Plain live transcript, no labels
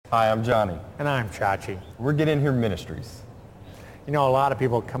Hi, I'm Johnny. And I'm Chachi. We're Get In Here Ministries. You know, a lot of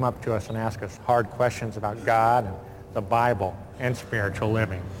people come up to us and ask us hard questions about God and the Bible and spiritual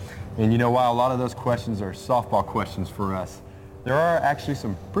living. And you know, while a lot of those questions are softball questions for us, there are actually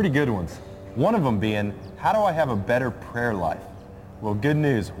some pretty good ones. One of them being, how do I have a better prayer life? Well, good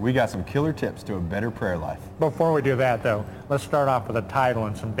news, we got some killer tips to a better prayer life. Before we do that, though, let's start off with a title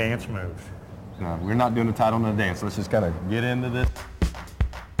and some dance moves. No, we're not doing a title and a dance. Let's just kind of get into this.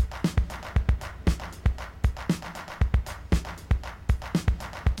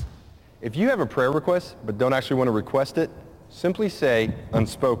 If you have a prayer request but don't actually want to request it, simply say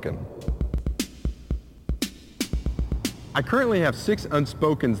unspoken. I currently have 6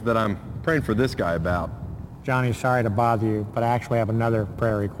 unspokens that I'm praying for this guy about. Johnny, sorry to bother you, but I actually have another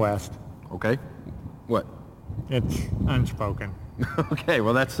prayer request. Okay. What? It's unspoken. Okay,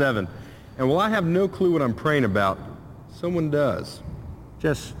 well that's 7. And while I have no clue what I'm praying about, someone does.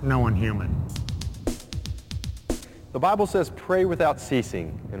 Just no one human. The Bible says pray without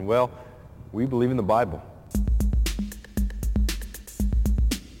ceasing, and well, we believe in the Bible.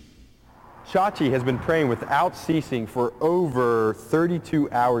 Chachi has been praying without ceasing for over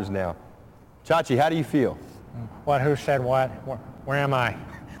 32 hours now. Chachi, how do you feel? What? Who said what? Where am I?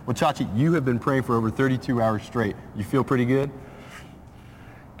 Well, Chachi, you have been praying for over 32 hours straight. You feel pretty good?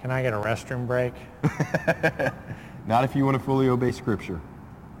 Can I get a restroom break? Not if you want to fully obey Scripture.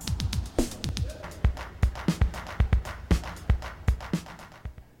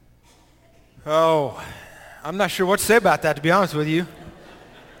 Oh, I'm not sure what to say about that, to be honest with you.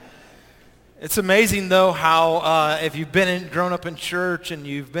 It's amazing, though, how if you've grown up in church and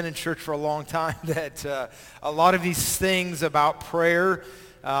you've been in church for a long time, that a lot of these things about prayer,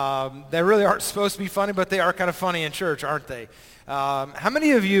 they really aren't supposed to be funny, but they are kind of funny in church, aren't they? How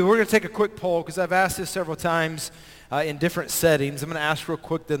many of you, we're going to take a quick poll, because I've asked this several times in different settings. I'm going to ask real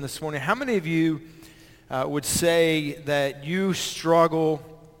quick then this morning. How many of you would say that you struggle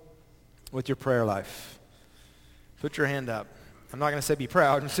with your prayer life? Put your hand up. I'm not going to say be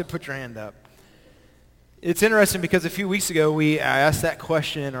proud. I'm going to say put your hand up. It's interesting because a few weeks ago I asked that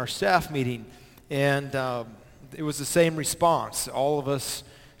question in our staff meeting, and it was the same response. All of us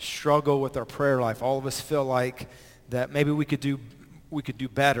struggle with our prayer life. All of us feel like that maybe we could do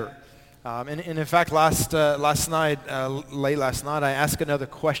better. And in fact, late last night, I asked another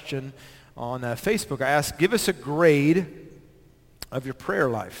question on Facebook. I asked, give us a grade of your prayer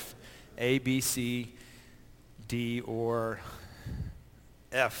life. A, B, C, D, or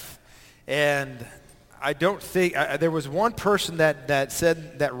F. And I don't think, there was one person that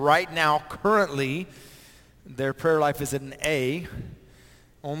said that right now, currently, their prayer life is at an A,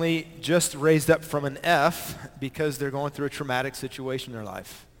 only just raised up from an F because they're going through a traumatic situation in their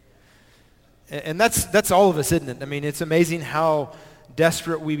life. And that's all of us, isn't it? I mean, it's amazing how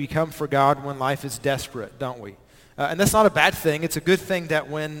desperate we become for God when life is desperate, don't we? And that's not a bad thing. It's a good thing that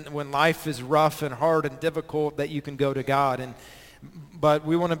when life is rough and hard and difficult, that you can go to God. But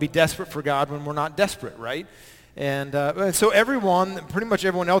we want to be desperate for God when we're not desperate, right? And so pretty much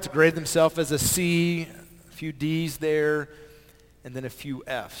everyone else graded themselves as a C, a few Ds there, and then a few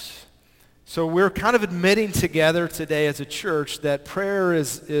Fs. So we're kind of admitting together today as a church that prayer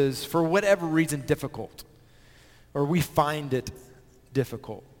is for whatever reason difficult, or we find it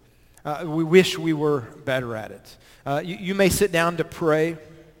difficult. We wish we were better at it. You may sit down to pray,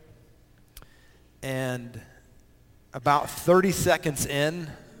 and about 30 seconds in,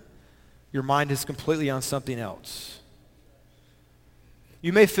 your mind is completely on something else.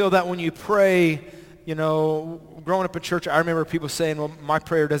 You may feel that when you pray, you know, growing up in church, I remember people saying, well, my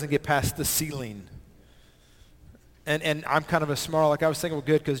prayer doesn't get past the ceiling. And I'm kind of a smart, like I was thinking, well,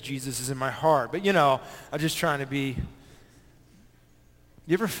 good, because Jesus is in my heart. But, you know, I'm just trying to be.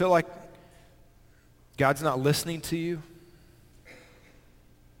 You ever feel like God's not listening to you?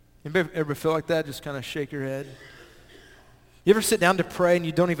 Anybody ever feel like that? Just kind of shake your head. You ever sit down to pray and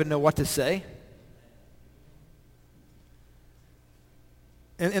you don't even know what to say?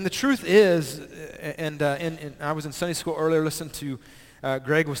 And the truth is, and I was in Sunday school earlier, listening to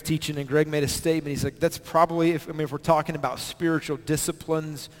Greg was teaching, and Greg made a statement. He's like, that's probably, if we're talking about spiritual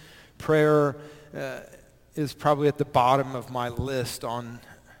disciplines, prayer is probably at the bottom of my list on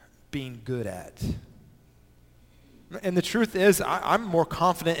being good at. And the truth is, I'm more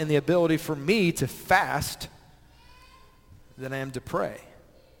confident in the ability for me to fast than I am to pray.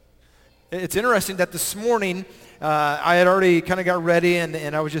 It's interesting that this morning, I had already kind of got ready,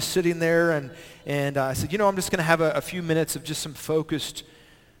 and I was just sitting there, and I said, you know, I'm just going to have a few minutes of just some focused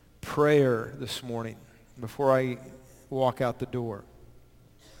prayer this morning before I walk out the door.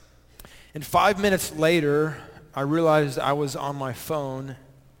 And 5 minutes later, I realized I was on my phone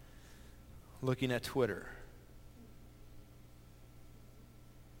looking at Twitter?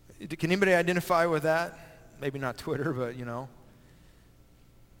 Can anybody identify with that? Maybe not Twitter, but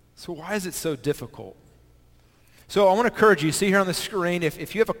So why is it so difficult? So I want to encourage you, see here on the screen,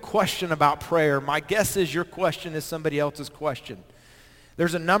 if you have a question about prayer, my guess is your question is somebody else's question.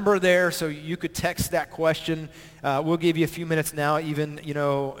 There's a number there, so you could text that question. We'll give you a few minutes now, even,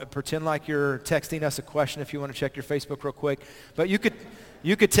 pretend like you're texting us a question if you want to check your Facebook real quick. But you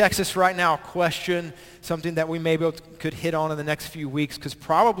could text us right now a question, something that we maybe could hit on in the next few weeks, because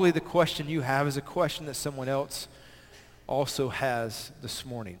probably the question you have is a question that someone else also has this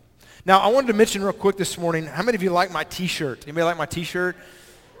morning. Now, I wanted to mention real quick this morning, how many of you like my t-shirt? Anybody like my t-shirt?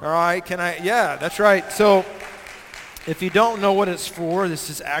 All right, yeah, that's right. So if you don't know what it's for, this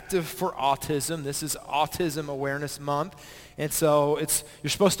is Active for Autism. This is Autism Awareness Month. And so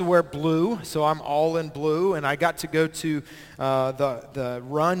you're supposed to wear blue, so I'm all in blue. And I got to go to the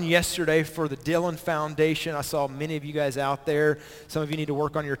run yesterday for the Dillon Foundation. I saw many of you guys out there. Some of you need to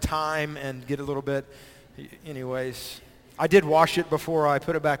work on your time and get a little bit, anyways. I did wash it before I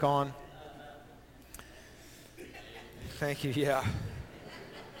put it back on. Thank you, yeah.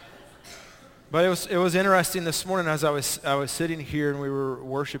 But it was interesting this morning as I was sitting here and we were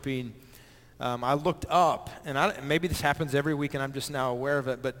worshiping. I looked up, and maybe this happens every week and I'm just now aware of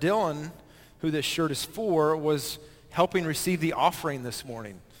it, but Dylan, who this shirt is for, was helping receive the offering this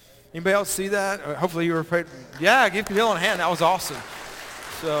morning. Anybody else see that? Hopefully you were praying. Yeah, give Dylan a hand. That was awesome.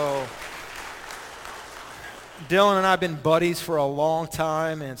 So Dylan and I have been buddies for a long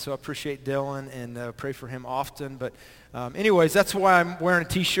time, and so I appreciate Dylan and pray for him often. But anyways, that's why I'm wearing a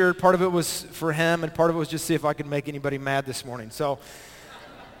t-shirt. Part of it was for him, and part of it was just to see if I could make anybody mad this morning. So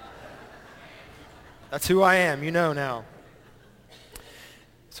that's who I am, now.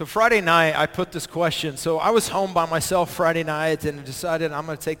 So Friday night, I put this question. So I was home by myself Friday night and decided I'm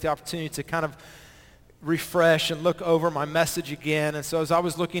going to take the opportunity to kind of refresh and look over my message again. And so as I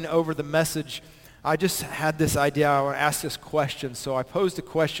was looking over the message, I just had this idea. I would ask this question. So I posed a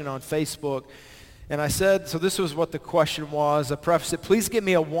question on Facebook, and I said, so this was what the question was. I prefaced it, please give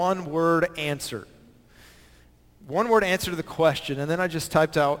me a one-word answer. One-word answer to the question. And then I just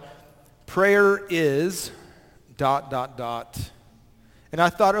typed out, prayer is ... And I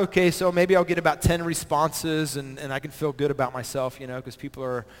thought, okay, so maybe I'll get about 10 responses, and I can feel good about myself, because people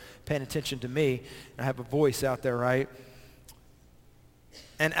are paying attention to me. I have a voice out there, right?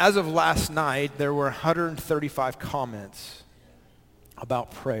 And as of last night, there were 135 comments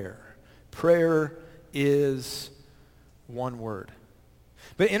about prayer. Prayer is one word.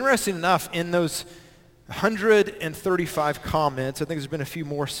 But interesting enough, in those 135 comments, I think there's been a few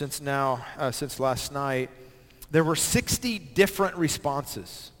more since last night, there were 60 different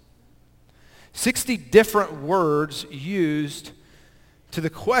responses. 60 different words used to the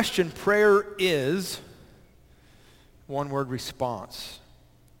question, prayer is, one word response.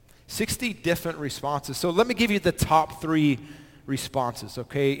 60 different responses. So let me give you the top 3 responses,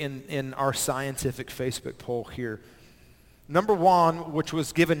 okay, in our scientific Facebook poll here. Number 1, which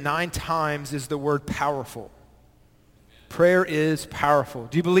was given 9 times, is the word powerful. Prayer is powerful.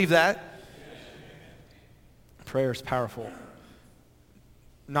 Do you believe that? Prayer is powerful.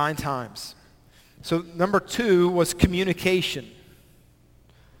 9 times. So number 2 was communication.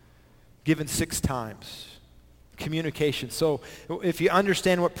 Given 6 times. Communication. So if you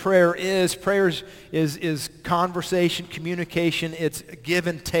understand what prayer is conversation, communication, it's give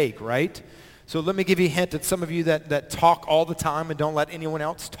and take, right? So let me give you a hint that some of you that talk all the time and don't let anyone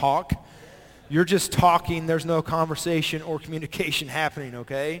else talk, you're just talking, there's no conversation or communication happening,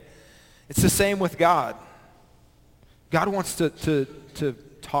 okay? It's the same with God. God wants to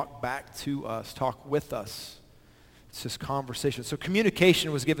talk back to us, talk with us. It's just conversation. So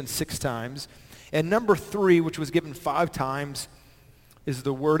communication was given 6 times. And number 3, which was given 5 times, is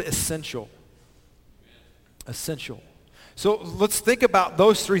the word essential. Essential. So let's think about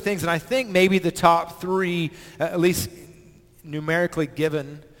those 3 things. And I think maybe the top 3, at least numerically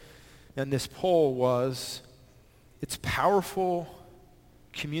given in this poll, was it's powerful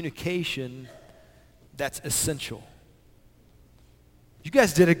communication that's essential. You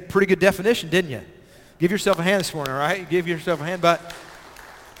guys did a pretty good definition, didn't you? Give yourself a hand this morning, all right? Give yourself a hand. But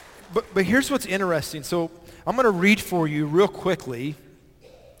here's what's interesting. So I'm going to read for you real quickly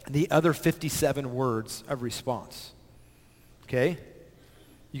the other 57 words of response. Okay?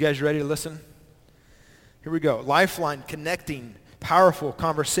 You guys ready to listen? Here we go. Lifeline, connecting, powerful,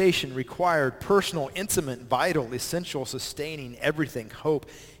 conversation, required, personal, intimate, vital, essential, sustaining, everything, hope,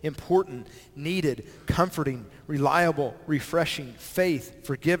 important, needed, comforting, reliable, refreshing, faith,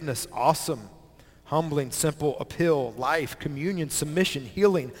 forgiveness, awesome, humbling, simple, appeal, life, communion, submission,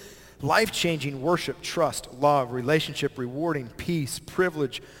 healing, life-changing worship, trust, love, relationship, rewarding, peace,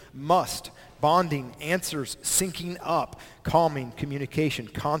 privilege, must, bonding, answers, syncing up, calming, communication,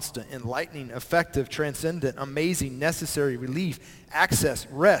 constant, enlightening, effective, transcendent, amazing, necessary, relief, access,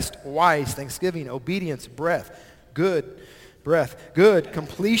 rest, wise, thanksgiving, obedience, breath, good,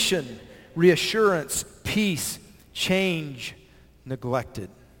 completion, reassurance, peace, change, neglected.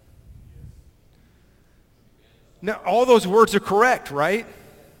 Now, all those words are correct, right?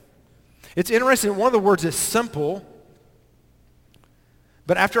 It's interesting, one of the words is simple,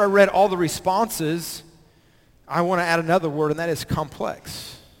 but after I read all the responses, I want to add another word, and that is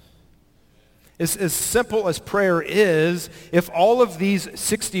complex. As simple as prayer is, if all of these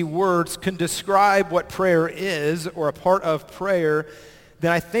 60 words can describe what prayer is or a part of prayer,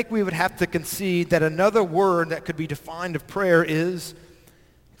 then I think we would have to concede that another word that could be defined of prayer is,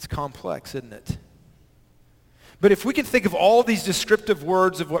 it's complex, isn't it? But if we can think of all these descriptive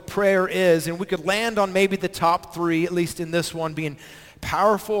words of what prayer is, and we could land on maybe the top three, at least in this one, being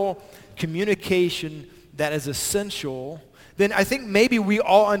powerful communication that is essential, then I think maybe we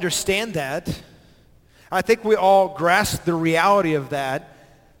all understand that. I think we all grasp the reality of that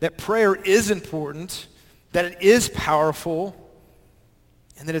prayer is important, that it is powerful,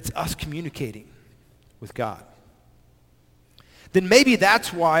 and that it's us communicating with God. Then maybe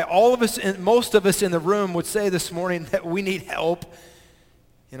that's why all of us, and most of us in the room would say this morning that we need help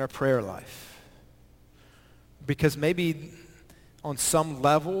in our prayer life. Because maybe on some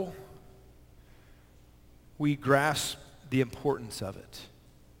level, we grasp the importance of it,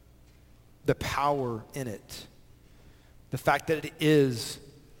 the power in it, the fact that it is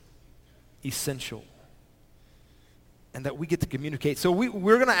essential, and that we get to communicate. So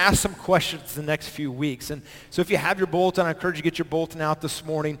we're going to ask some questions the next few weeks. And so if you have your bulletin, I encourage you to get your bulletin out this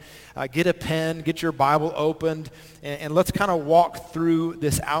morning. Get a pen, get your Bible opened, and let's kind of walk through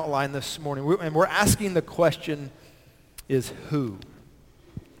this outline this morning. We're asking the question is who,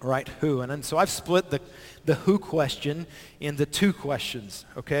 right? Who. And so I've split the who question into two questions,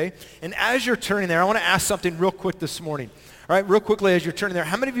 okay? And as you're turning there, I want to ask something real quick this morning. All right, real quickly as you're turning there,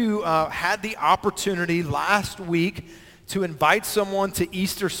 how many of you had the opportunity last week to invite someone to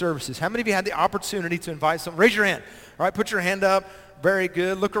Easter services? How many of you had the opportunity to invite someone? Raise your hand. All right, put your hand up. Very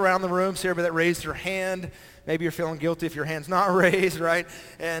good. Look around the room, see everybody that raised their hand. Maybe you're feeling guilty if your hand's not raised, right?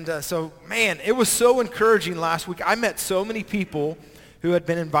 And so, man, it was so encouraging last week. I met so many people who had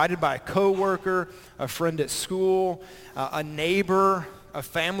been invited by a coworker, a friend at school, a neighbor, a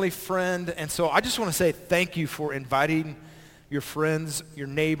family friend. And so I just want to say thank you for inviting your friends, your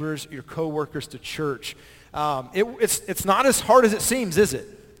neighbors, your coworkers to church. It's not as hard as it seems, is it?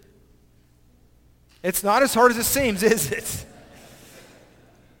 It's not as hard as it seems, is it?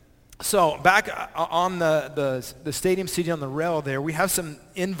 So back on the stadium seating on the rail there, we have some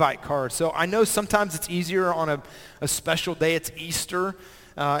invite cards. So I know sometimes it's easier on a special day. It's Easter.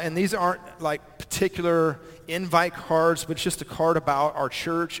 And these aren't like particular invite cards, but it's just a card about our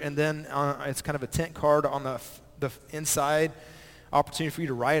church. And then it's kind of a tent card on the inside. Opportunity for you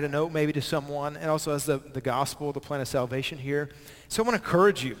to write a note maybe to someone. It also has the gospel, the plan of salvation here. So I want to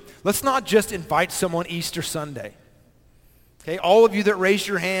encourage you. Let's not just invite someone Easter Sunday. Okay, all of you that raised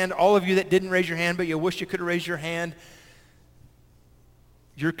your hand, all of you that didn't raise your hand, but you wish you could have raised your hand,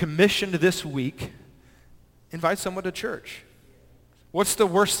 you're commissioned this week, invite someone to church. What's the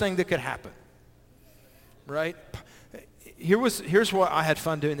worst thing that could happen? Right? Here's what I had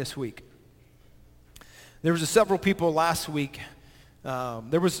fun doing this week. There was several people last week.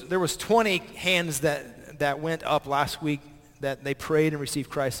 There was 20 hands that went up last week that they prayed and received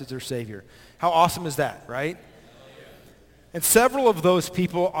Christ as their Savior. How awesome is that, right? And several of those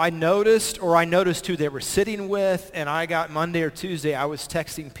people I noticed who they were sitting with, and I got Monday or Tuesday, I was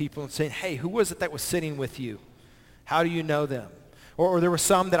texting people and saying, hey, who was it that was sitting with you? How do you know them? Or there were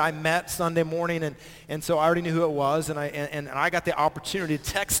some that I met Sunday morning, and so I already knew who it was, and I got the opportunity to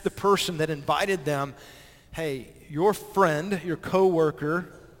text the person that invited them, hey, your friend, your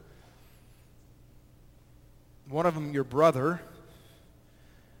coworker, one of them your brother,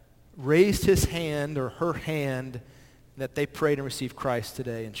 raised his hand or her hand that they prayed and received Christ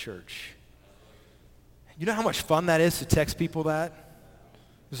today in church. You know how much fun that is to text people that?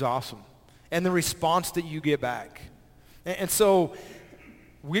 It was awesome. And the response that you get back. And so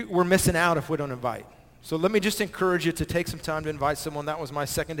we're missing out if we don't invite. So let me just encourage you to take some time to invite someone. That was my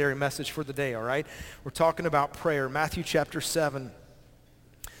secondary message for the day, all right? We're talking about prayer. Matthew chapter 7.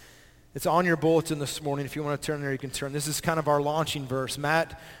 It's on your bulletin this morning. If you want to turn there, you can turn. This is kind of our launching verse.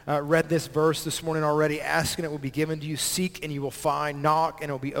 Matt read this verse this morning already. Ask and it will be given to you. Seek and you will find. Knock and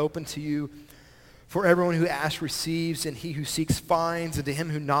it will be open to you. For everyone who asks receives, and he who seeks finds, and to him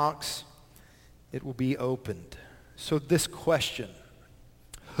who knocks it will be opened. So this question,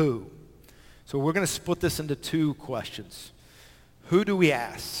 who? So we're going to split this into two questions. Who do we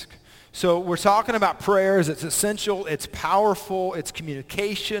ask? So we're talking about prayers. It's essential, it's powerful, it's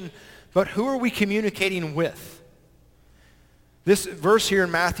communication. But who are we communicating with? This verse here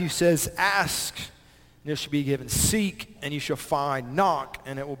in Matthew says, ask, and it shall be given. Seek, and you shall find. Knock,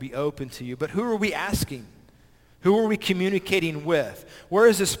 and it will be open to you. But who are we asking? Who are we communicating with? Where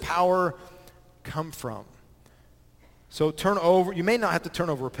does this power come from? So turn over, you may not have to turn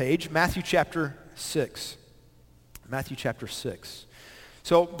over a page, Matthew chapter 6. Matthew chapter 6.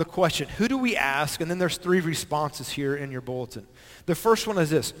 So the question, who do we ask? And then there's three responses here in your bulletin. The first one is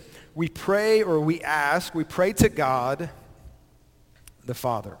this: we pray or we ask, we pray to God the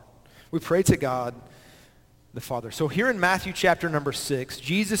Father. We pray to God the Father. So here in Matthew chapter number 6,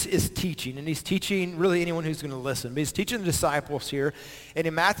 Jesus is teaching, and he's teaching really anyone who's going to listen, but he's teaching the disciples here. And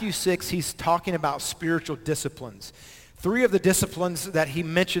in Matthew 6, he's talking about spiritual disciplines. Three of the disciplines that he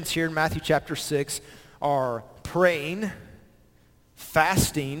mentions here in Matthew chapter 6 are praying,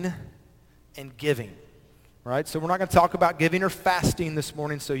 fasting, and giving. Right? So we're not going to talk about giving or fasting this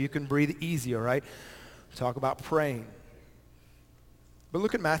morning so you can breathe easy, all right? We'll talk about praying. But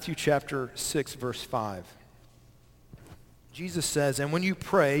look at Matthew chapter 6, verse 5. Jesus says, and when you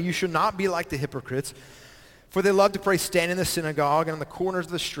pray, you should not be like the hypocrites, for they love to pray standing in the synagogue and on the corners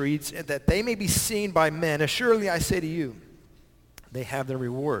of the streets, and that they may be seen by men. Assuredly, I say to you, they have their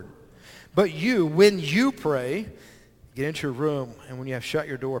reward. But you, when you pray, get into your room, and when you have shut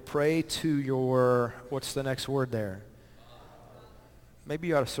your door, pray to your, what's the next word there? Maybe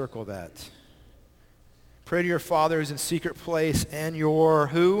you ought to circle that. Pray to your Father who's in secret place, and your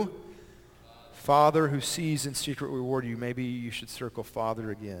who? Father who sees in secret reward you. Maybe you should circle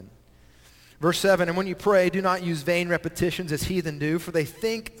Father again. Verse 7, and when you pray, do not use vain repetitions as heathen do, for they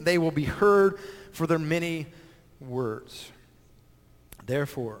think they will be heard for their many words.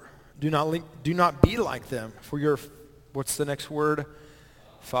 Therefore, do not be like them, for your, what's the next word?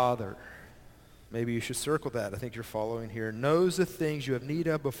 Father. Maybe you should circle that. I think you're following here. Knows the things you have need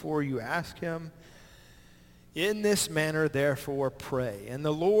of before you ask him. In this manner, therefore, pray. And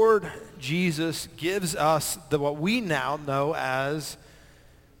the Lord Jesus gives us what we now know as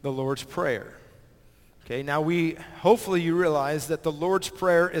the Lord's Prayer. Okay, now hopefully you realize that the Lord's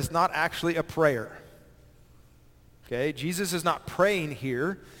Prayer is not actually a prayer. Okay, Jesus is not praying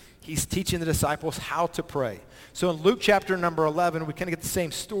here. He's teaching the disciples how to pray. So in Luke chapter number 11, we kind of get the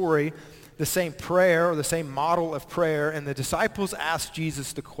same story, the same prayer, or the same model of prayer, and the disciples ask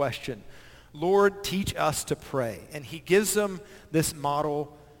Jesus the question, Lord, teach us to pray. And he gives them this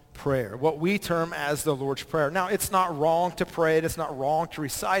model prayer, what we term as the Lord's Prayer. Now, it's not wrong to pray it. It's not wrong to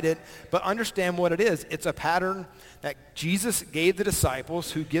recite it, but understand what it is. It's a pattern that Jesus gave the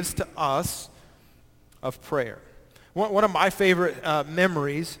disciples who gives to us of prayer. One of my favorite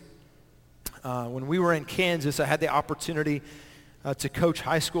memories, when we were in Kansas, I had the opportunity to coach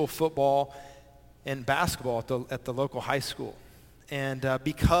high school football and basketball at the local high school. And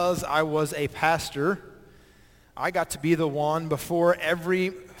because I was a pastor, I got to be the one before every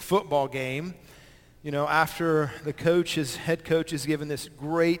football game, after the head coach has given this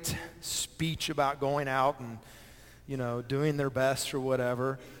great speech about going out and, doing their best or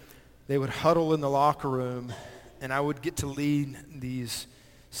whatever, they would huddle in the locker room, and I would get to lead these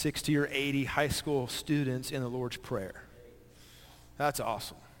 60 or 80 high school students in the Lord's Prayer. That's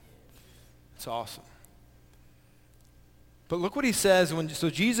awesome. That's awesome. But look what he says. So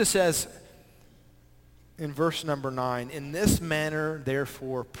Jesus says in verse number 9, in this manner,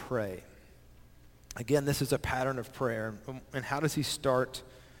 therefore, pray. Again, this is a pattern of prayer. And how does he start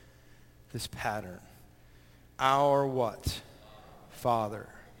this pattern? Our what? Father.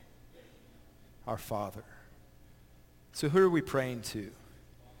 Our Father. So who are we praying to?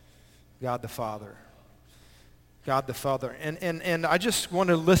 God the Father. God the Father. And I just want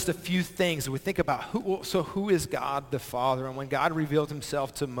to list a few things that we think about. Who is God the Father? And when God revealed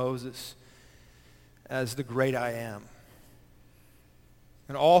himself to Moses as the great I am.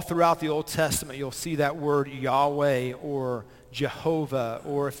 And all throughout the Old Testament, you'll see that word Yahweh or Jehovah,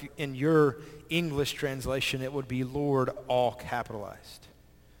 or if in your English translation, it would be Lord, all capitalized.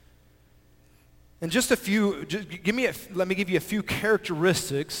 And let me give you a few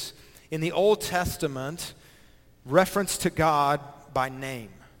characteristics in the Old Testament reference to God by name.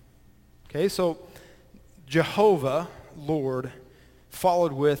 Okay, so Jehovah, Lord,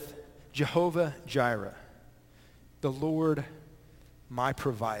 followed with Jehovah Jireh, the Lord, my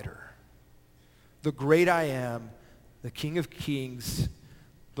provider, the great I am, the King of Kings,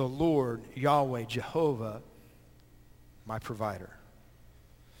 the Lord, Yahweh, Jehovah, my provider.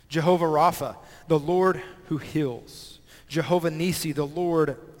 Jehovah Rapha, the Lord who heals. Jehovah Nisi, the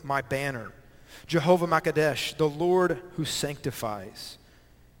Lord, my banner. Jehovah Makadesh, the Lord who sanctifies.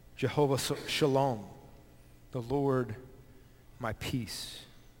 Jehovah Shalom, the Lord, my peace.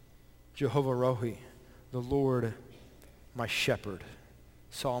 Jehovah Rohi, the Lord, my shepherd.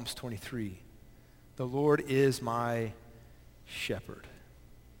 Psalms 23, the Lord is my shepherd.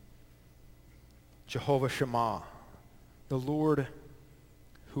 Jehovah Shammah, the Lord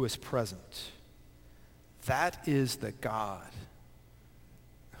who is present. That is the God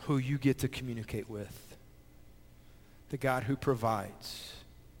who you get to communicate with. The God who provides.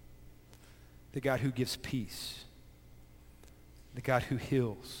 The God who gives peace. The God who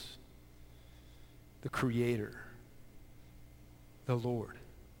heals. The Creator. The Lord.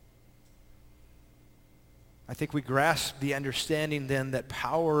 I think we grasp the understanding then that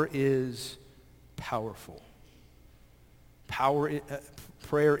power is powerful.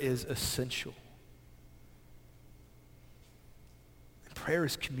 Prayer is essential. Prayer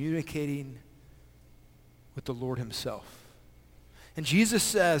is communicating with the Lord himself. And Jesus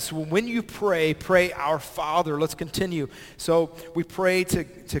says, well, when you pray, pray our Father. Let's continue. So we pray to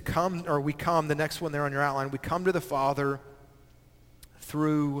come, or we come, the next one there on your outline, we come to the Father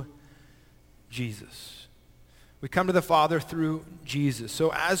through Jesus. We come to the Father through Jesus.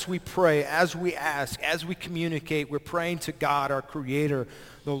 So as we pray, as we ask, as we communicate, we're praying to God, our Creator,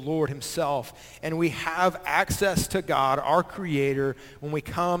 the Lord himself. And we have access to God, our Creator, when we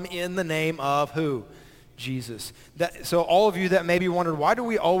come in the name of who? Jesus. So all of you that maybe wondered, why do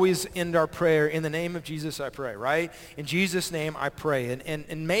we always end our prayer, in the name of Jesus I pray, right? In Jesus' name I pray.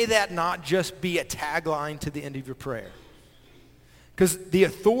 And may that not just be a tagline to the end of your prayer. Because the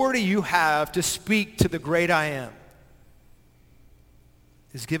authority you have to speak to the great I am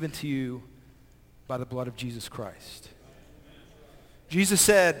is given to you by the blood of Jesus Christ. Jesus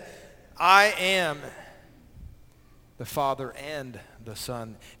said, I am the Father and the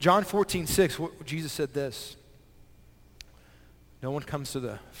Son. John 14:6, Jesus said this, no one comes to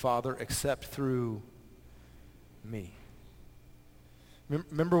the Father except through me.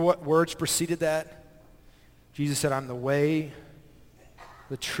 Remember what words preceded that? Jesus said, I'm the way,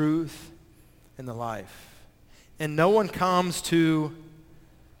 the truth, and the life. And no one comes to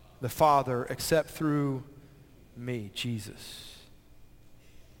the Father except through me, Jesus.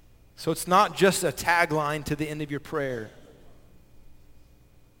 So it's not just a tagline to the end of your prayer.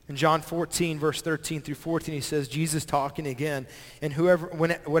 In John 14, verse 13 through 14, he says, Jesus talking again, and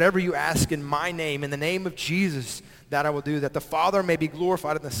whatever you ask in my name, in the name of Jesus, that I will do, that the Father may be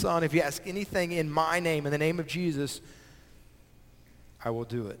glorified in the Son. If you ask anything in my name, in the name of Jesus, I will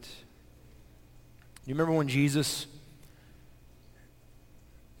do it. You remember when Jesus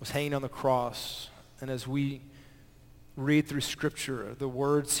was hanging on the cross, and as we read through Scripture, the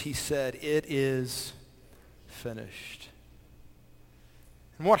words he said, it is finished.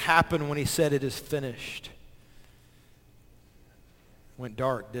 And what happened when he said it is finished? It went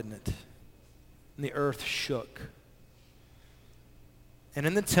dark, didn't it? And the earth shook. And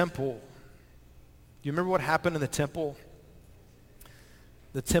in the temple, do you remember what happened in the temple?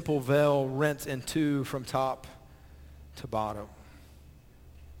 The temple veil rent in two from top to bottom.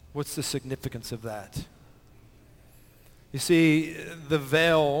 What's the significance of that? You see, the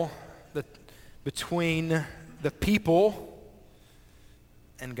veil between the people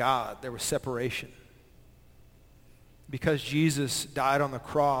and God, there was separation. Because Jesus died on the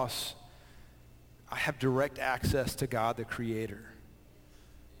cross, I have direct access to God, the Creator,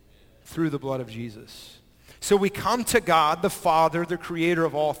 through the blood of Jesus. So we come to God, the Father, the Creator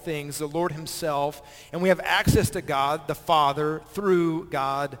of all things, the Lord himself, and we have access to God, the Father, through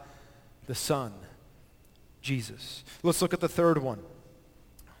God, the Son, Jesus. Let's look at the third one.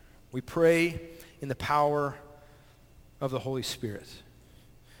 We pray in the power of the Holy Spirit.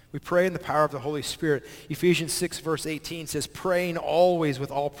 We pray in the power of the Holy Spirit. Ephesians 6, verse 18 says, praying always with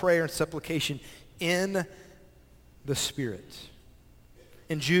all prayer and supplication in the Spirit.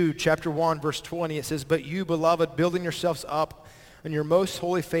 In Jude chapter 1, verse 20, it says, but you, beloved, building yourselves up in your most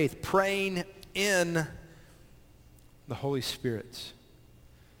holy faith, praying in the Holy Spirit.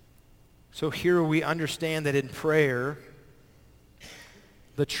 So here we understand that in prayer,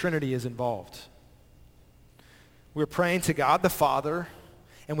 the Trinity is involved. We're praying to God the Father,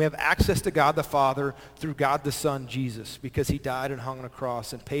 and we have access to God the Father through God the Son, Jesus, because he died and hung on a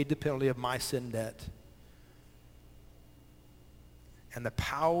cross and paid the penalty of my sin debt. And the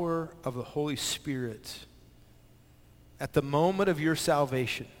power of the Holy Spirit, at the moment of your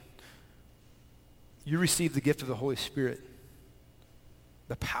salvation, you receive the gift of the Holy Spirit.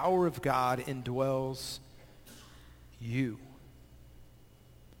 The power of God indwells you.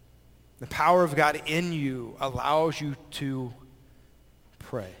 The power of God in you allows you to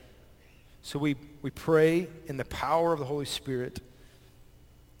pray. So we pray in the power of the Holy Spirit,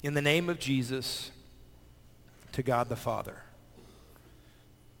 in the name of Jesus, to God the Father.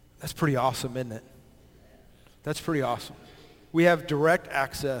 That's pretty awesome, isn't it? That's pretty awesome. We have direct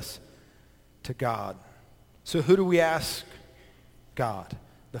access to God. So who do we ask? God,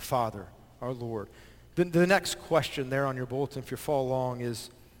 the Father, our Lord. The next question there on your bulletin, if you follow along, is,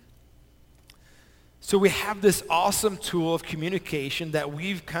 so we have this awesome tool of communication that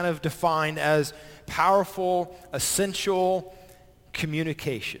we've kind of defined as powerful, essential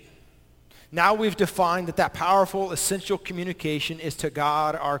communication. Now we've defined that powerful, essential communication is to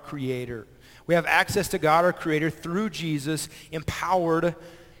God, our Creator. We have access to God, our Creator, through Jesus, empowered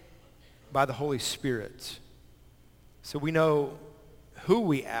by the Holy Spirit. So we know who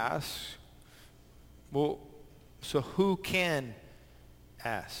we ask. Well, so who can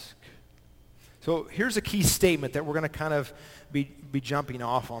ask? So here's a key statement that we're going to kind of be jumping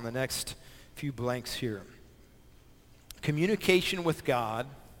off on the next few blanks here. Communication with God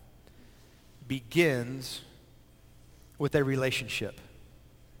begins with a relationship.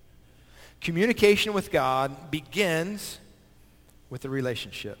 Communication with God begins with a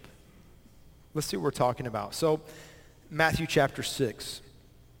relationship. Let's see what we're talking about. So Matthew chapter 6,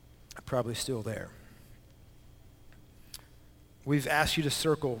 probably still there. We've asked you to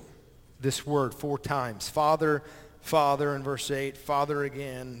circle this word 4 times. Father, Father in verse 8, Father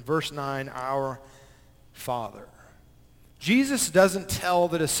again. Verse 9, our Father. Jesus doesn't tell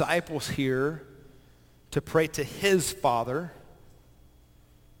the disciples here to pray to his Father.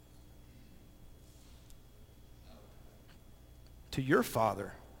 To your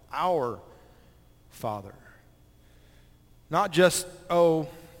Father, our Father. Not just, the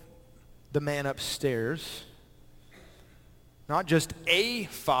man upstairs. Not just a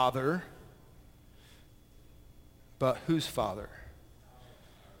father, but whose Father?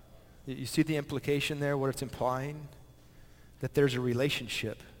 You see the implication there, what it's implying? That there's a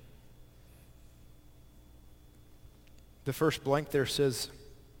relationship. The first blank there says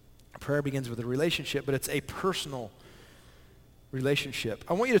prayer begins with a relationship, but it's a personal relationship.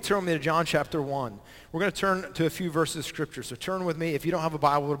 I want you to turn with me to John chapter 1. We're going to turn to a few verses of Scripture. So turn with me. If you don't have a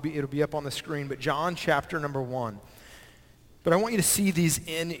Bible, it'll be up on the screen. But John chapter number 1. But I want you to see these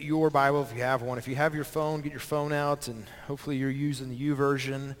in your Bible if you have one. If you have your phone, get your phone out, and hopefully you're using the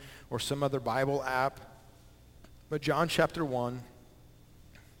YouVersion or some other Bible app. But John chapter 1,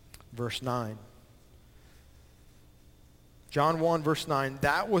 verse 9. John 1, verse 9,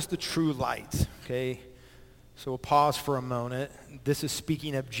 that was the true light, okay? So we'll pause for a moment. This is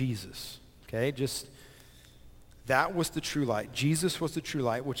speaking of Jesus, okay? That was the true light. Jesus was the true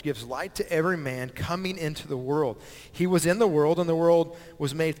light, which gives light to every man coming into the world. He was in the world, and the world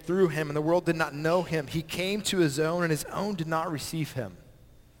was made through him, and the world did not know him. He came to his own, and his own did not receive him.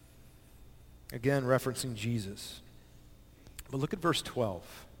 Again, referencing Jesus. But look at verse 12.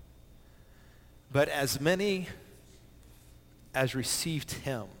 But as many as received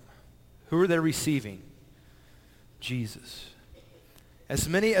him. Who are they receiving? Jesus. As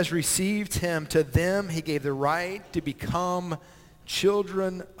many as received him, to them he gave the right to become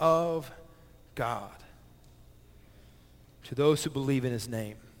children of God. To those who believe in his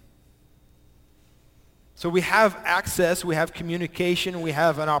name. So we have access, we have communication, we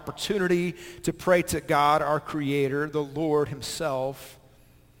have an opportunity to pray to God, our Creator, the Lord himself,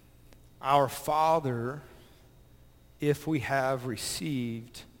 our Father, if we have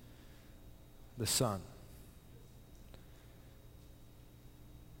received the Son.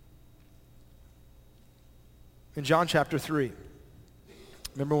 In John chapter 3,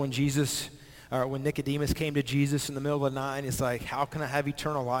 remember when when Nicodemus came to Jesus in the middle of the night, he's like, how can I have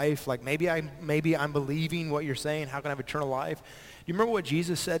eternal life? Like, maybe I'm believing what you're saying. How can I have eternal life? Do you remember what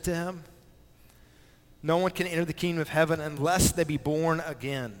Jesus said to him? No one can enter the kingdom of heaven unless they be born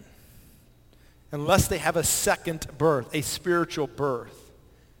again. Unless they have a second birth, a spiritual birth.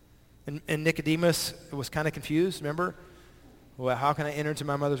 And Nicodemus was kind of confused, remember? Well, how can I enter into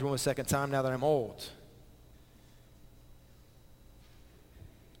my mother's womb a second time now that I'm old?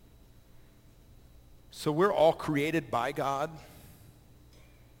 So we're all created by God.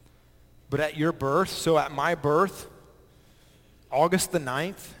 But at your birth, so at my birth, August the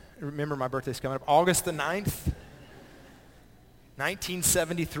 9th, remember my birthday's coming up, August the 9th,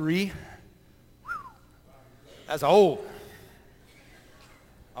 1973, that's old.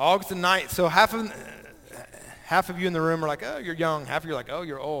 August the 9th, so half of you in the room are like, oh, you're young. Half of you are like, oh,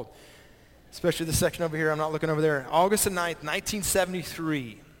 you're old. especially this section over here. I'm not looking over there. August the 9th,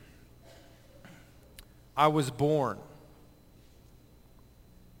 1973, I was born.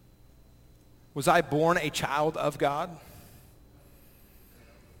 Was I born a child of God?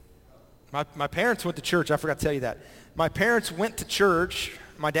 My parents went to church. I forgot to tell you that. My parents went to church.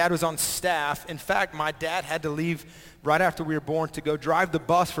 My dad was on staff. In fact, my dad had to leave right after we were born to go drive the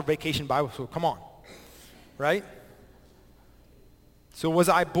bus for Vacation Bible School. Come on, right? So was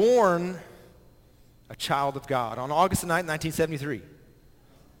I born a child of God on August the 9th, 1973?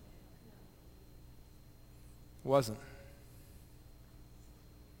 Wasn't.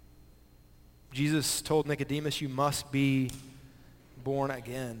 Jesus told Nicodemus, you must be born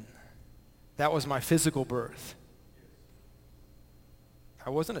again. That was my physical birth. I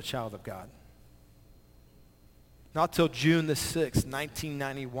wasn't a child of God. Not till June the 6th,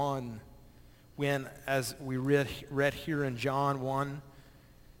 1991, when, as we read here in John 1,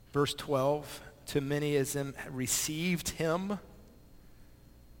 verse 12, to many as them received him,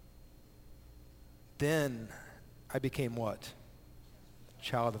 then I became what?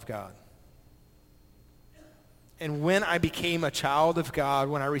 Child of God. And when I became a child of God,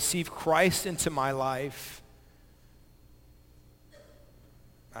 when I received Christ into my life,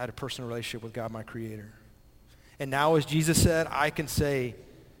 I had a personal relationship with God, my Creator. And now, as Jesus said, I can say,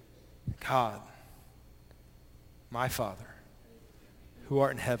 God, my Father, who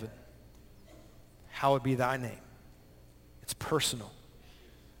art in heaven, hallowed be thy name. It's personal.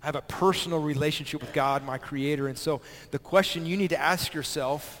 I have a personal relationship with God, my Creator. And so the question you need to ask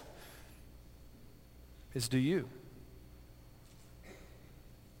yourself is, do you?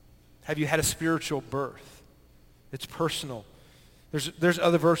 Have you had a spiritual birth? It's personal. There's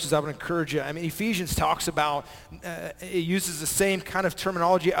other verses I would encourage you. I mean, Ephesians talks about, it uses the same kind of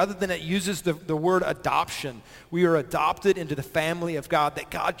terminology other than it uses the word adoption. We are adopted into the family of God, that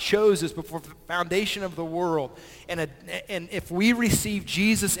God chose us before the foundation of the world. And if we receive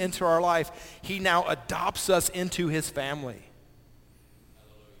Jesus into our life, he now adopts us into his family.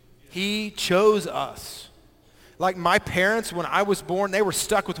 He chose us. Like my parents, when I was born, they were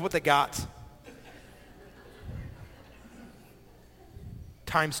stuck with what they got.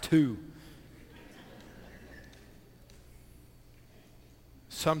 Times 2.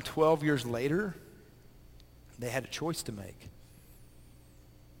 Some 12 years later, they had a choice to make.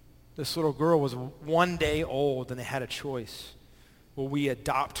 This little girl was 1 day old, and they had a choice. Will we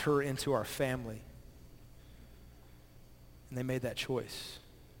adopt her into our family? And they made that choice.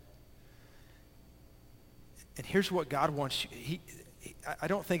 And here's what God wants you. I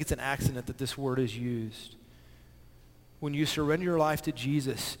don't think it's an accident that this word is used. When you surrender your life to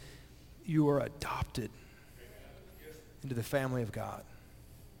Jesus, you are adopted into the family of God.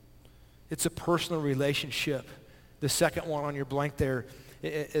 It's a personal relationship. The second one on your blank there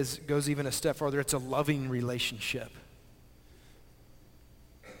goes even a step further. It's a loving relationship.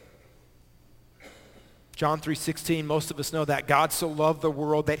 John 3:16, most of us know that God so loved the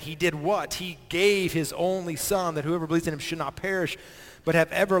world that he did what? He gave his only son, that whoever believes in him should not perish, but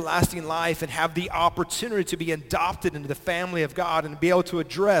have everlasting life and have the opportunity to be adopted into the family of God and be able to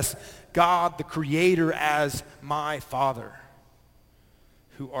address God, the Creator, as my Father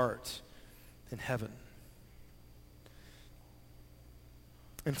who art in heaven.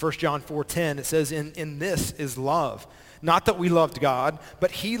 In 1 John 4:10, it says, in this is love. Not that we loved God,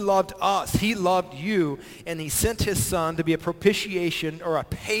 but he loved us. He loved you, and he sent his son to be a propitiation or a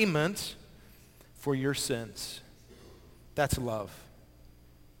payment for your sins. That's love.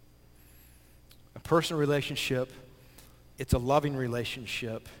 A personal relationship, it's a loving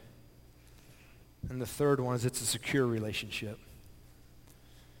relationship. And the third one is it's a secure relationship.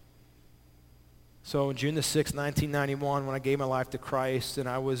 So on June the 6th, 1991, when I gave my life to Christ and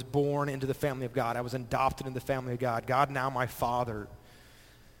I was born into the family of God, I was adopted into the family of God. God now my Father.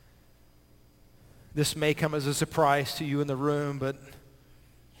 This may come as a surprise to you in the room, but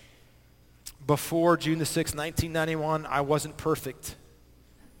before June the 6th, 1991, I wasn't perfect.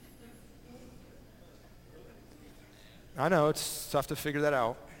 I know, it's tough to figure that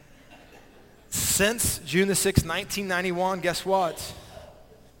out. Since June the 6th, 1991, guess what?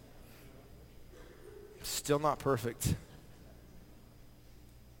 Still not perfect.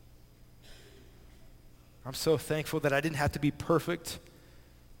 I'm so thankful that I didn't have to be perfect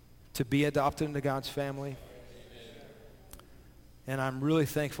to be adopted into God's family. And I'm really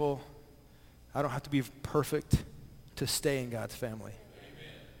thankful I don't have to be perfect to stay in God's family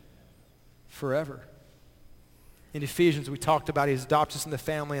forever. In Ephesians, we talked about he adopts us in the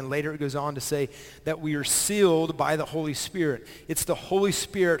family, and later it goes on to say that we are sealed by the Holy Spirit. It's the Holy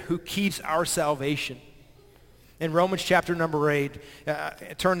Spirit who keeps our salvation. In Romans chapter number 8,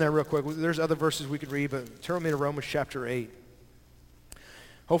 turn there real quick. There's other verses we could read, but turn with me to Romans chapter 8.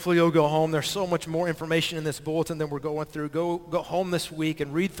 Hopefully you'll go home. There's so much more information in this bulletin than we're going through. Go home this week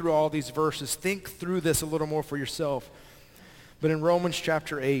and read through all these verses. Think through this a little more for yourself. But in Romans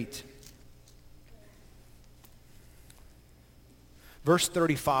chapter 8, verse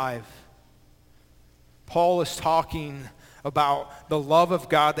 35, Paul is talking about the love of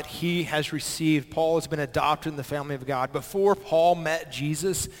God that he has received. Paul has been adopted in the family of God. Before Paul met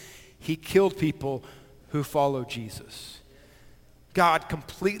Jesus, he killed people who followed Jesus. God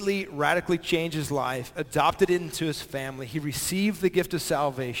completely, radically changed his life, adopted it into his family. He received the gift of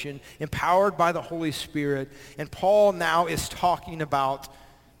salvation, empowered by the Holy Spirit. And Paul now is talking about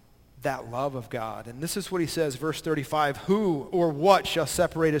that love of God. And this is what he says, verse 35, who or what shall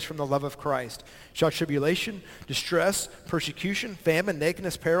separate us from the love of Christ? Shall tribulation, distress, persecution, famine,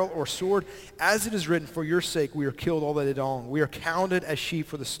 nakedness, peril, or sword? As it is written, for your sake we are killed all the day long. We are counted as sheep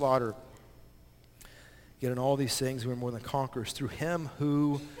for the slaughter. Yet in all these things we are more than conquerors through him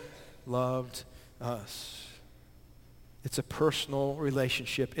who loved us. It's a personal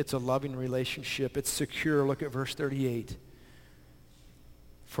relationship. It's a loving relationship. It's secure. Look at verse 38.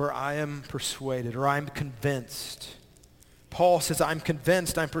 For I am persuaded, or I'm convinced. Paul says, I'm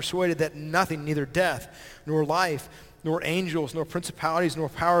convinced, I'm persuaded that nothing, neither death, nor life, nor angels, nor principalities, nor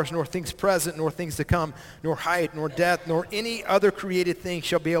powers, nor things present, nor things to come, nor height, nor depth, nor any other created thing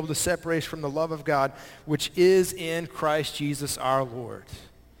shall be able to separate us from the love of God, which is in Christ Jesus our Lord.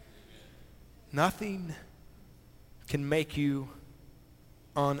 Nothing can make you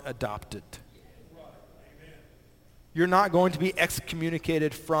unadopted. You're not going to be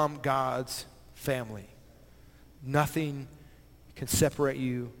excommunicated from God's family. Nothing can separate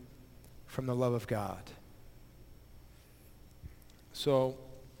you from the love of God. So,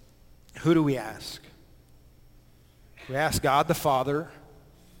 who do we ask? We ask God the Father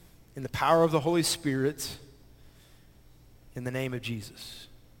in the power of the Holy Spirit in the name of Jesus.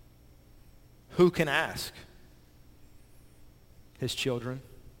 Who can ask? His children.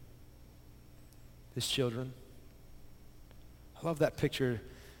 His children. I love that picture.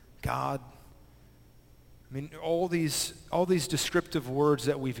 God. I mean, all these descriptive words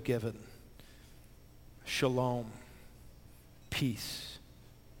that we've given. Shalom. Peace.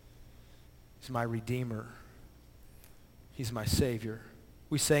 He's my Redeemer. He's my Savior.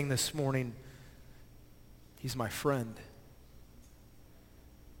 We sang this morning, He's my friend.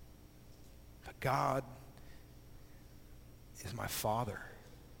 But God is my Father.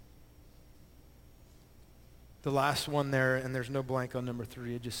 The last one there, and there's no blank on number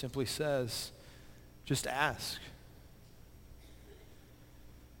 3, it just simply says, just ask.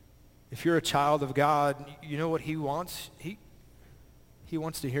 If you're a child of God, you know what He wants? He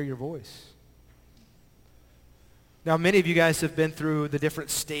wants to hear your voice. Now, many of you guys have been through the different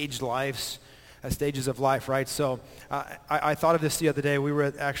stages of life, right? So I thought of this the other day. We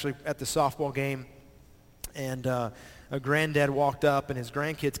were actually at the softball game, and a granddad walked up, and his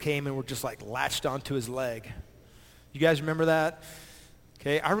grandkids came and were just like latched onto his leg. You guys remember that?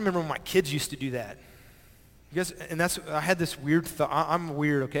 Okay, I remember when my kids used to do that. You guys, and I had this weird thought. I'm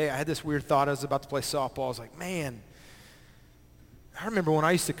weird, okay? I had this weird thought. I was about to play softball. I was like, man, I remember when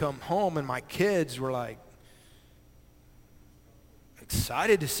I used to come home and my kids were like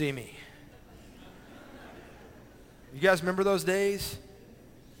excited to see me. You guys remember those days?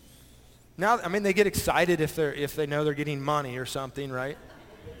 Now, I mean, they get excited if they know they're getting money or something, right?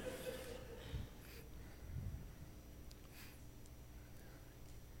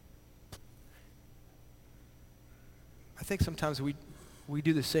 I think sometimes we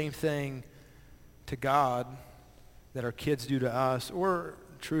do the same thing to God that our kids do to us, or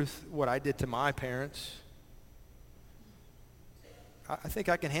truth, what I did to my parents. I think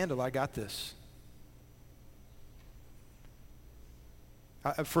I can handle. I got this.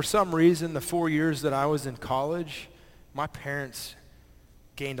 For some reason, the 4 years that I was in college, my parents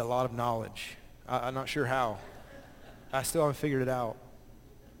gained a lot of knowledge. I'm not sure how. I still haven't figured it out.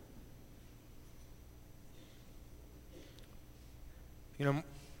 You know,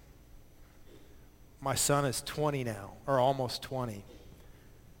 my son is 20 now, or almost 20.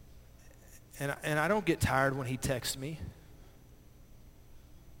 And I don't get tired when he texts me.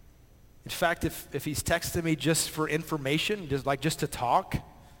 In fact, if he's texting me just for information, just to talk,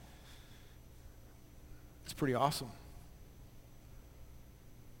 it's pretty awesome.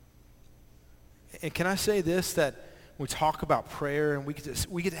 And can I say this, that we talk about prayer and we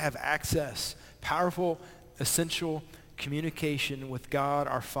get to have access, powerful, essential communication with God,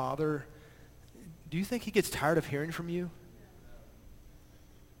 our Father. Do you think He gets tired of hearing from you?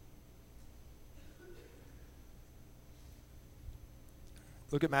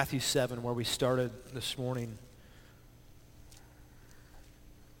 Look at Matthew 7, where we started this morning.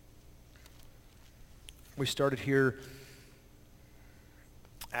 We started here,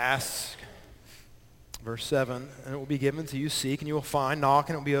 ask, verse 7, and it will be given to you. Seek, and you will find. Knock,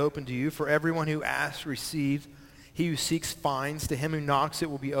 and it will be opened to you. For everyone who asks receives. He who seeks finds. To him who knocks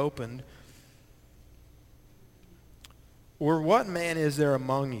it will be opened. Or what man is there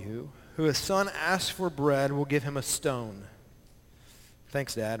among you who his son asks for bread will give him a stone?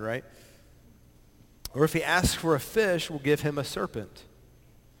 Thanks, Dad, right? Or if he asks for a fish, will give him a serpent?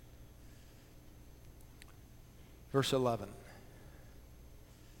 Verse 11.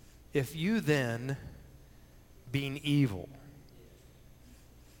 If you then, being evil,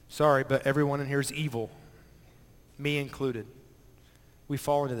 sorry, but everyone in here is evil, me included. We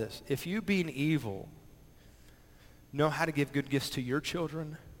fall into this. If you, being evil, know how to give good gifts to your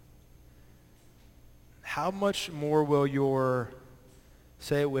children, how much more will your,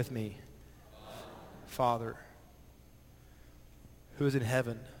 say it with me, Father, who is in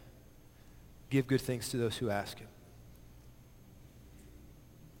heaven, give good things to those who ask him?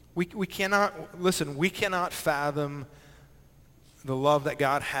 We cannot, listen, we cannot fathom the love that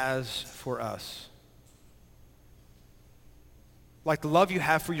God has for us. Like the love you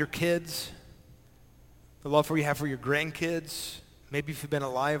have for your kids, the love you have for your grandkids, maybe if you've been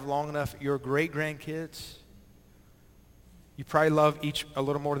alive long enough, your great-grandkids. You probably love each a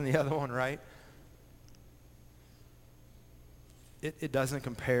little more than the other one, right? It doesn't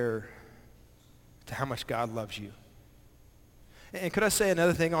compare to how much God loves you. And could I say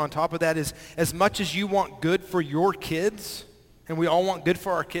another thing on top of that is, as much as you want good for your kids, and we all want good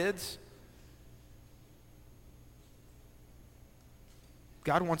for our kids,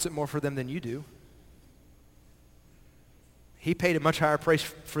 God wants it more for them than you do. He paid a much higher price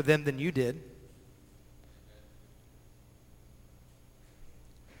for them than you did.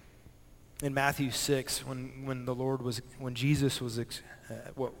 In Matthew 6, when Jesus was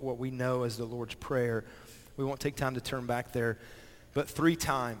what we know as the Lord's Prayer, we won't take time to turn back there, but 3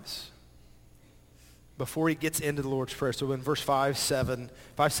 times before he gets into the Lord's Prayer. So in verse 5, 6,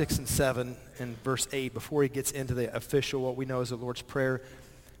 and 7, and verse 8, before he gets into the official, what we know as the Lord's Prayer,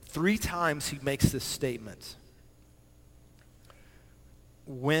 3 times he makes this statement.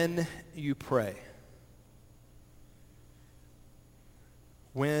 When you pray.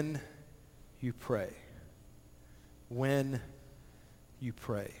 When you pray. When you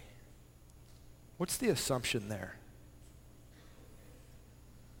pray. What's the assumption there?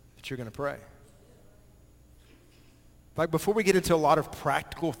 That you're going to pray. Like before we get into a lot of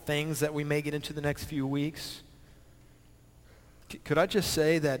practical things that we may get into the next few weeks, could I just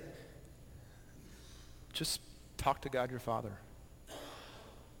say that just talk to God your Father.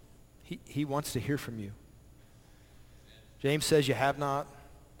 He wants to hear from you. James says you have not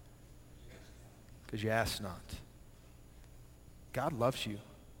because you ask not. God loves you.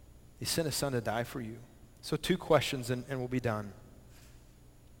 He sent his son to die for you. So 2 questions and we'll be done.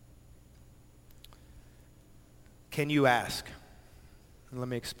 Can you ask? And let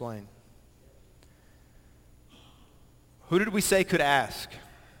me explain. Who did we say could ask?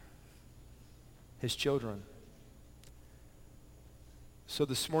 His children. So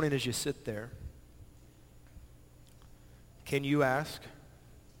this morning as you sit there, can you ask?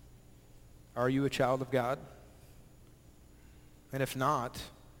 Are you a child of God? And if not,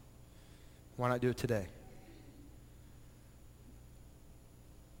 why not do it today?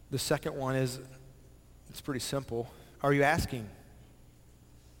 The second one is, it's pretty simple. Are you asking?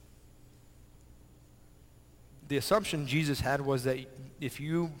 The assumption Jesus had was that if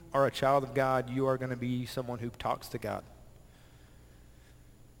you are a child of God, you are going to be someone who talks to God.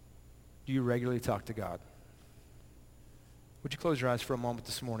 Do you regularly talk to God? Would you close your eyes for a moment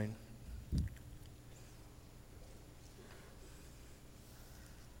this morning?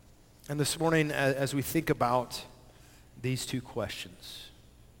 And this morning, as we think about these 2 questions,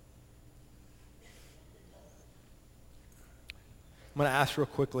 I'm going to ask real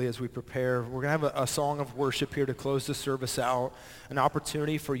quickly as we prepare. We're going to have a song of worship here to close the service out, an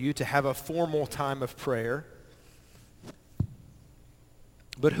opportunity for you to have a formal time of prayer.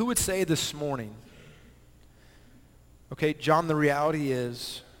 But who would say this morning, okay, John, the reality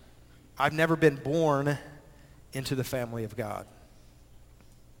is I've never been born into the family of God.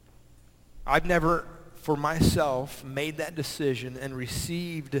 I've never, for myself, made that decision and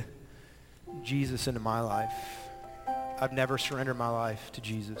received Jesus into my life. I've never surrendered my life to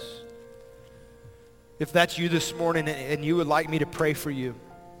Jesus. If that's you this morning and you would like me to pray for you,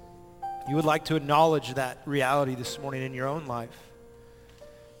 you would like to acknowledge that reality this morning in your own life,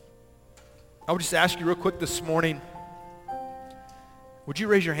 I would just ask you real quick this morning, Would you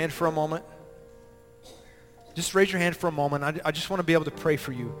raise your hand for a moment? Just raise your hand for a moment. I just want to be able to pray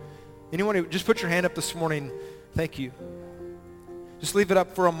for you. Anyone who just put your hand up this morning, thank you. Just leave it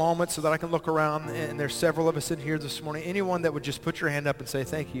up for a moment so that I can look around, and there's several of us in here this morning. Anyone that would just put your hand up and say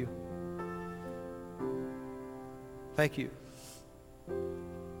thank you. Thank you.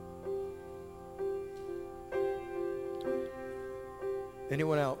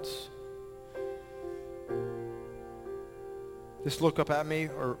 Anyone else? Just look up at me,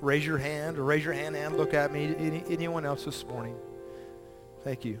 or raise your hand and look at me. Anyone else this morning?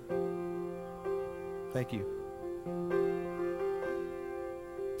 Thank you. Thank you.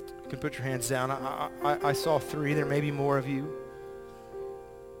 You can put your hands down. I saw 3. There may be more of you.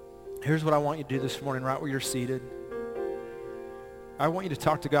 Here's what I want you to do this morning, right where you're seated. I want you to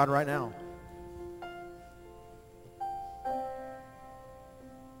talk to God right now.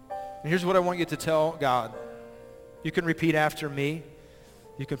 And here's what I want you to tell God. You can repeat after me.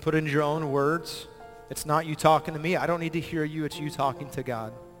 You can put in your own words. It's not you talking to me. I don't need to hear you. It's you talking to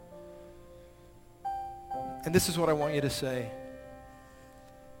God. And this is what I want you to say.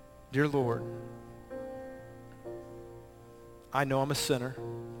 Dear Lord, I know I'm a sinner,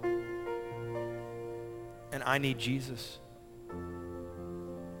 and I need Jesus.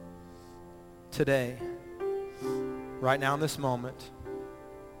 Today, right now in this moment,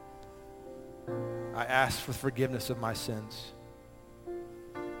 I ask for forgiveness of my sins.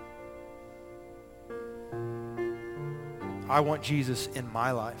 I want Jesus in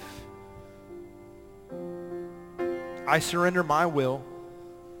my life. I surrender my will.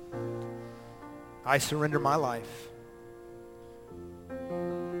 I surrender my life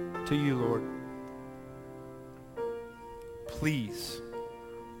to you, Lord. Please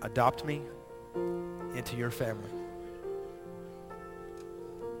adopt me into your family.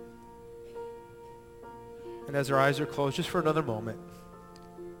 And as our eyes are closed, just for another moment,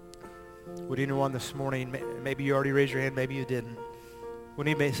 would anyone this morning, maybe you already raised your hand, maybe you didn't, would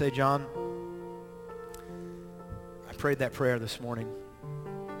anybody say, John, I prayed that prayer this morning.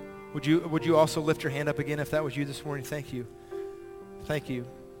 Would you also lift your hand up again if that was you this morning? Thank you. Thank you.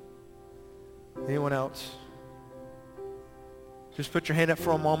 Anyone else? Just put your hand up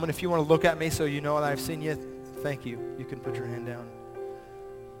for a moment. If you want to look at me so you know that I've seen you, thank you. You can put your hand down.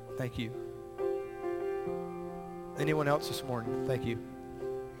 Thank you. Anyone else this morning? Thank you.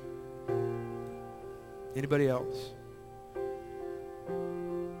 Anybody else?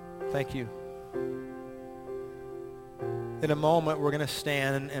 Thank you. In a moment, we're going to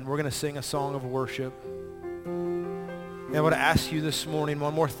stand and we're going to sing a song of worship. And I want to ask you this morning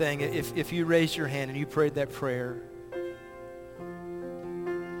one more thing. If you raised your hand and you prayed that prayer,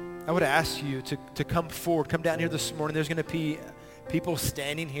 I would ask you to come forward, come down here this morning. There's going to be people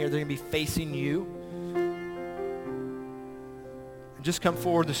standing here. They're going to be facing you. And just come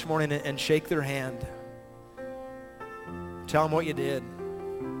forward this morning and shake their hand. Tell them what you did.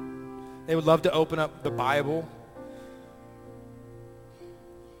 They would love to open up the Bible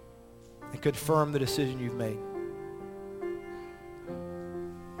and confirm the decision you've made.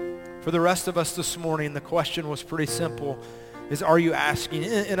 For the rest of us this morning, the question was pretty simple. Are you asking?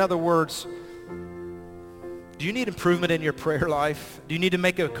 In other words, do you need improvement in your prayer life? Do you need to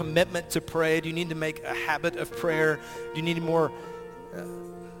make a commitment to pray? Do you need to make a habit of prayer? Do you need more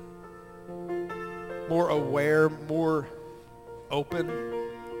aware, more open?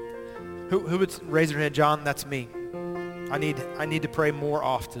 Who would raise their hand? John, that's me. I need to pray more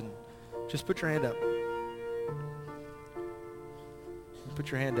often. Just put your hand up.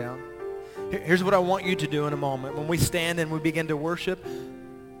 Put your hand down. Here's what I want you to do in a moment. When we stand and we begin to worship,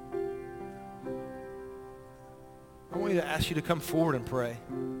 I want you to ask you to come forward and pray.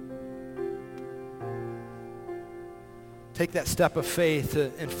 Take that step of faith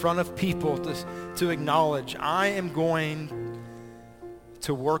in front of people to acknowledge, I am going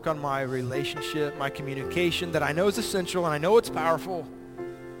to work on my relationship, my communication that I know is essential and I know it's powerful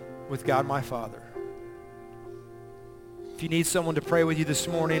with God my Father. If you need someone to pray with you this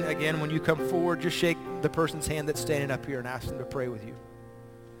morning, again, when you come forward, just shake the person's hand that's standing up here and ask them to pray with you.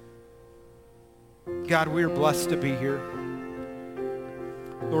 God, we are blessed to be here.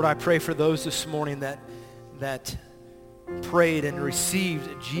 Lord, I pray for those this morning that prayed and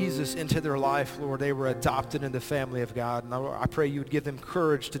received Jesus into their life. Lord, they were adopted in the family of God. And I pray you would give them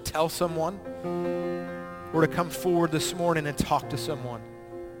courage to tell someone or to come forward this morning and talk to someone.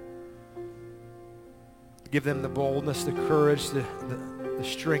 Give them the boldness, the courage, the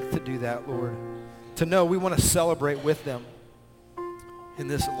strength to do that, Lord. To know we want to celebrate with them in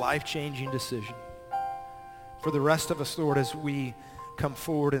this life-changing decision. For the rest of us, Lord, as we come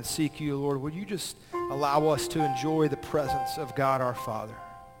forward and seek you, Lord, would you just allow us to enjoy the presence of God our Father?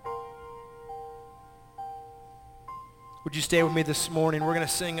 Would you stay with me this morning? We're going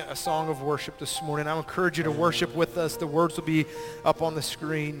to sing a song of worship this morning. I encourage you to worship with us. The words will be up on the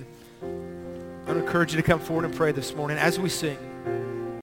screen. I encourage you to come forward and pray this morning as we sing.